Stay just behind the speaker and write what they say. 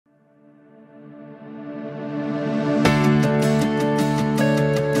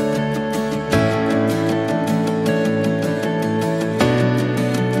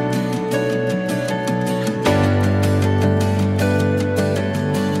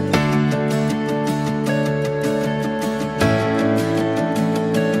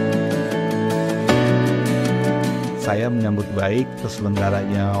saya menyambut baik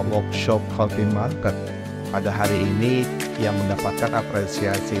terselenggaranya workshop Healthy Market pada hari ini yang mendapatkan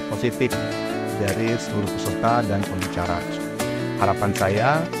apresiasi positif dari seluruh peserta dan pembicara. Harapan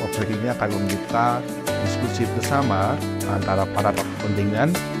saya, workshop ini akan membuka diskusi bersama antara para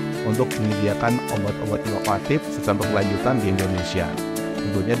kepentingan untuk menyediakan obat-obat inovatif secara berkelanjutan di Indonesia.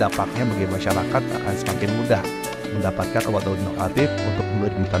 Tentunya dampaknya bagi masyarakat akan semakin mudah mendapatkan obat-obat inovatif untuk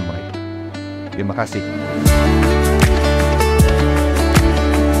kebutuhan mereka. Terima kasih.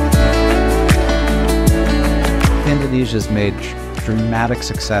 Indonesia has made dramatic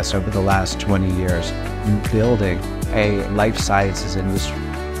success over the last 20 years in building a life sciences industry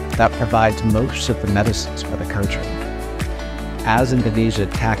that provides most of the medicines for the country. As Indonesia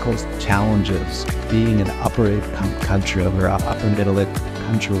tackles challenges being an upper-income country or upper middle-income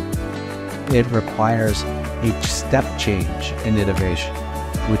country, it requires a step change in innovation,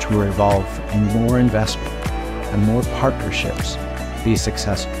 which will involve more investment and more partnerships to be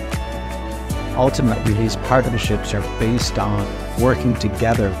successful. Ultimately, these partnerships are based on working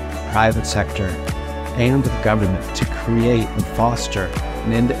together, private sector and the government, to create and foster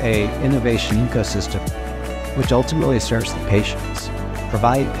an innovation ecosystem which ultimately serves the patients,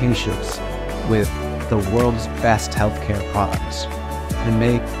 provide patients with the world's best healthcare products, and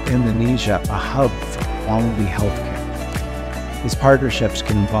make Indonesia a hub for quality healthcare. These partnerships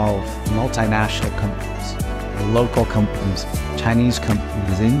can involve multinational companies, local companies, Chinese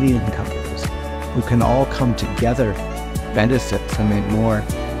companies, Indian companies, who can all come together, benefit from a more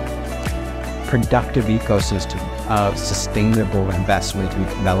productive ecosystem of sustainable investment and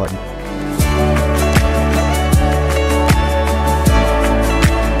development.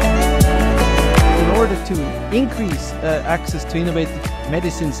 In order to increase access to innovative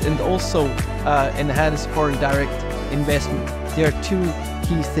medicines and also enhance foreign direct investment, there are two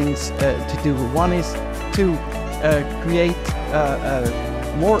key things to do. One is to create a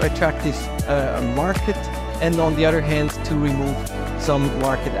more attractive market, and on the other hand, to remove some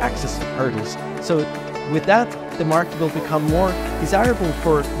market access hurdles. So with that, the market will become more desirable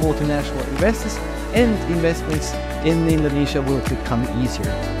for multinational investors, and investments in Indonesia will become easier.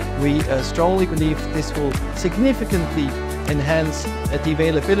 We strongly believe this will significantly enhance the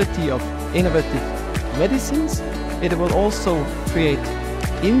availability of innovative medicines. It will also create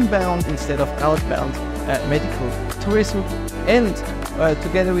inbound instead of outbound medical tourism, and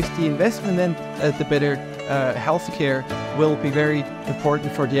together with the investment and the better healthcare will be very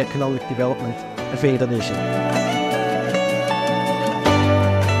important for the economic development of Indonesia.